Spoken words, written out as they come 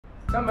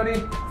Come, buddy.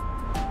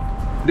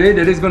 Today,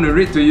 Daddy's going to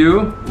read to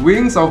you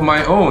Wings of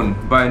My Own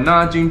by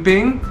Nah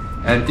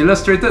and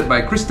illustrated by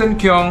Kristen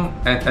Kyong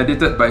and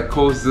edited by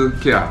Ko Zi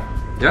Kia.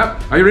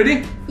 Yeah? Are you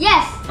ready?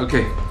 Yes!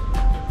 Okay.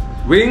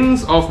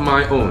 Wings of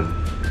My Own.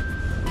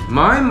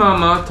 My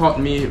mama taught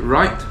me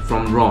right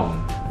from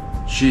wrong.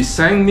 She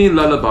sang me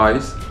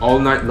lullabies all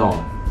night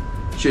long.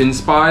 She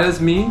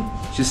inspires me.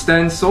 She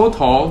stands so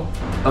tall.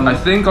 I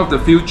think of the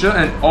future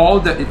and all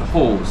that it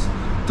holds.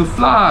 To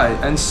fly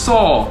and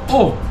soar.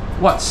 Oh,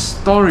 what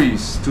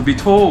stories to be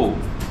told.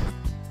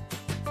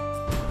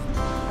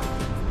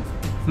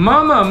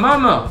 Mama,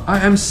 Mama, I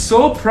am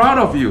so proud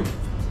of you.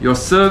 Your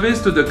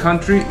service to the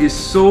country is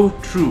so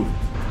true.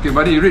 Okay,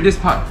 buddy, you read this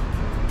part.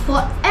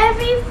 For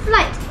every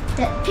flight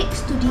that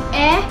takes to the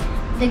air,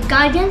 the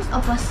guardians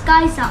of our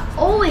skies are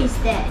always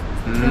there.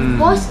 The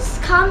voices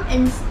come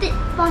in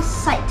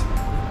steadfast sight,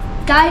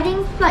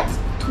 guiding flights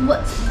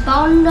towards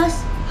boundless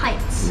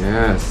heights.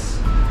 Yes.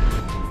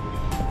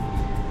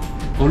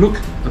 Oh look,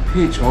 a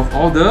page of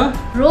all the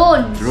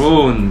Drones.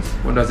 drones.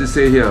 What does it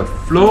say here?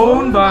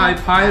 Flown by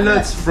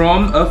pilots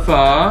from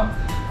afar,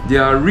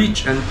 their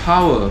reach and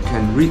power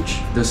can reach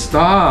the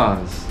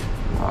stars.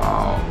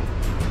 Wow.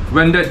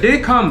 When that day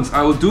comes,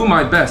 I will do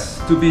my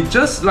best to be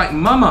just like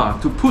Mama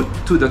to put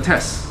to the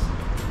test.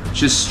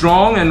 She's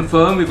strong and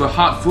firm with a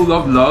heart full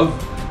of love,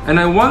 and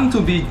I want to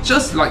be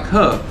just like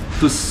her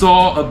to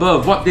soar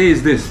above. What day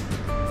is this?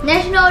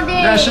 National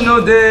Day!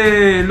 National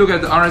Day! Look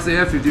at the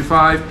RSAF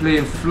 55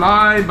 plane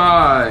fly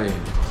by.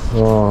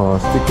 Oh,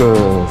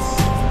 stickers.